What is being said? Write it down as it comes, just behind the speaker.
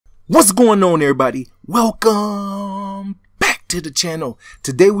What's going on, everybody? Welcome back to the channel.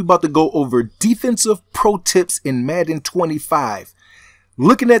 Today we about to go over defensive pro tips in Madden 25.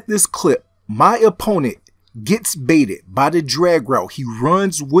 Looking at this clip, my opponent gets baited by the drag route. He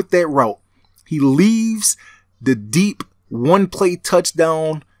runs with that route. He leaves the deep one-play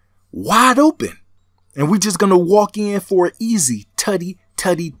touchdown wide open. And we're just going to walk in for an easy tutty.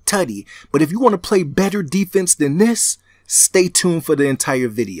 But if you want to play better defense than this, stay tuned for the entire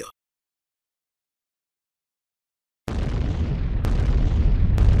video.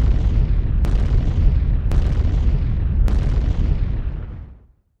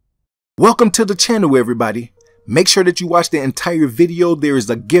 Welcome to the channel, everybody. Make sure that you watch the entire video. There is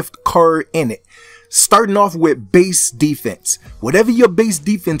a gift card in it. Starting off with base defense. Whatever your base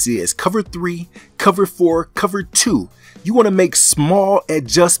defense is, cover 3, cover 4, cover 2, you want to make small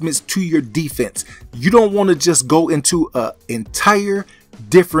adjustments to your defense. You don't want to just go into an entire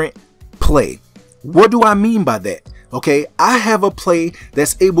different play. What do I mean by that? Okay, I have a play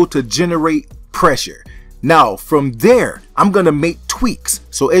that's able to generate pressure. Now, from there, I'm going to make tweaks.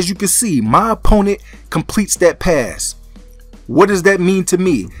 So as you can see, my opponent completes that pass. What does that mean to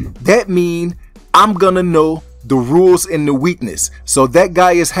me? That means I'm going to know the rules and the weakness. So that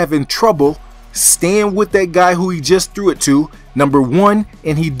guy is having trouble staying with that guy who he just threw it to, number 1,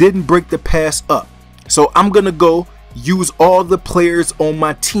 and he didn't break the pass up. So I'm going to go use all the players on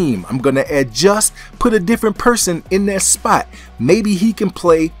my team. I'm going to adjust, put a different person in that spot. Maybe he can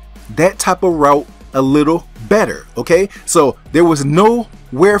play that type of route a little better. Okay, so there was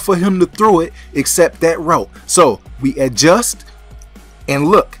nowhere for him to throw it except that route. So we adjust and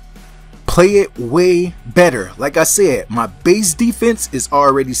look, play it way better. Like I said, my base defense is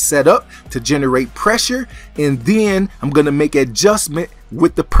already set up to generate pressure, and then I'm gonna make adjustment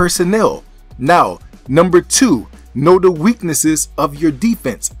with the personnel. Now, number 2, know the weaknesses of your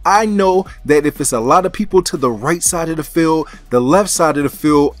defense. I know that if it's a lot of people to the right side of the field, the left side of the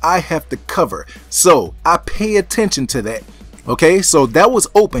field, I have to cover. So I pay attention to that. Okay, so that was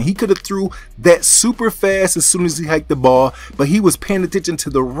open. He could have threw that super fast as soon as he hiked the ball, but he was paying attention to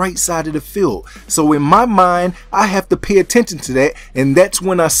the right side of the field. So in my mind, I have to pay attention to that, and that's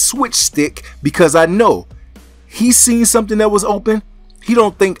when I switch stick, because I know he's seen something that was open. He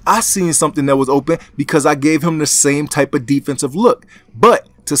don't think I seen something that was open because I gave him the same type of defensive look. But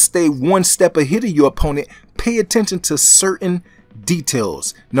to stay one step ahead of your opponent, pay attention to certain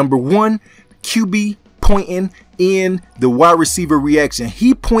details. Number 1, QB pointing in the wide receiver reaction.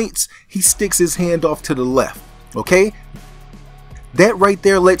 He points, he sticks his hand off to the left. Okay, that right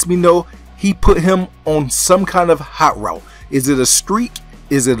there lets me know he put him on some kind of hot route. Is it a streak?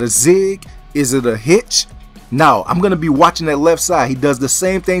 Is it a zig? Is it a hitch? Now, I'm going to be watching that left side. He does the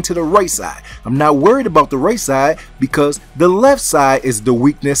same thing to the right side. I'm not worried about the right side because the left side is the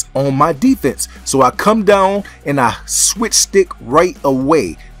weakness on my defense. So I come down and I switch stick right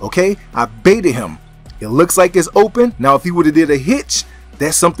away. Okay, I baited him. It looks like it's open. Now, if he would have did a hitch,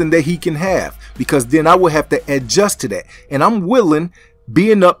 that's something that he can have, because then I would have to adjust to that. And I'm willing,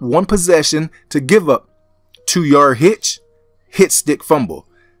 being up 1 possession, to give up 2-yard hitch, hit stick fumble,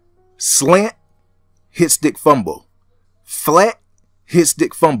 slant, hit stick fumble, flat, hit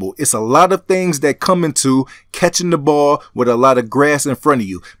stick fumble. It's a lot of things that come into catching the ball with a lot of grass in front of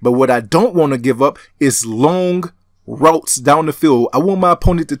you. But what I don't want to give up is long routes down the field. I want my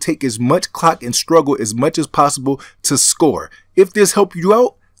opponent to take as much clock and struggle as much as possible to score. If this helped you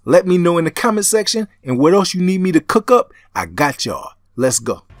out, let me know in the comment section. And what else you need me to cook up, I got y'all. Let's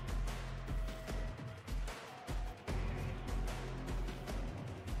go.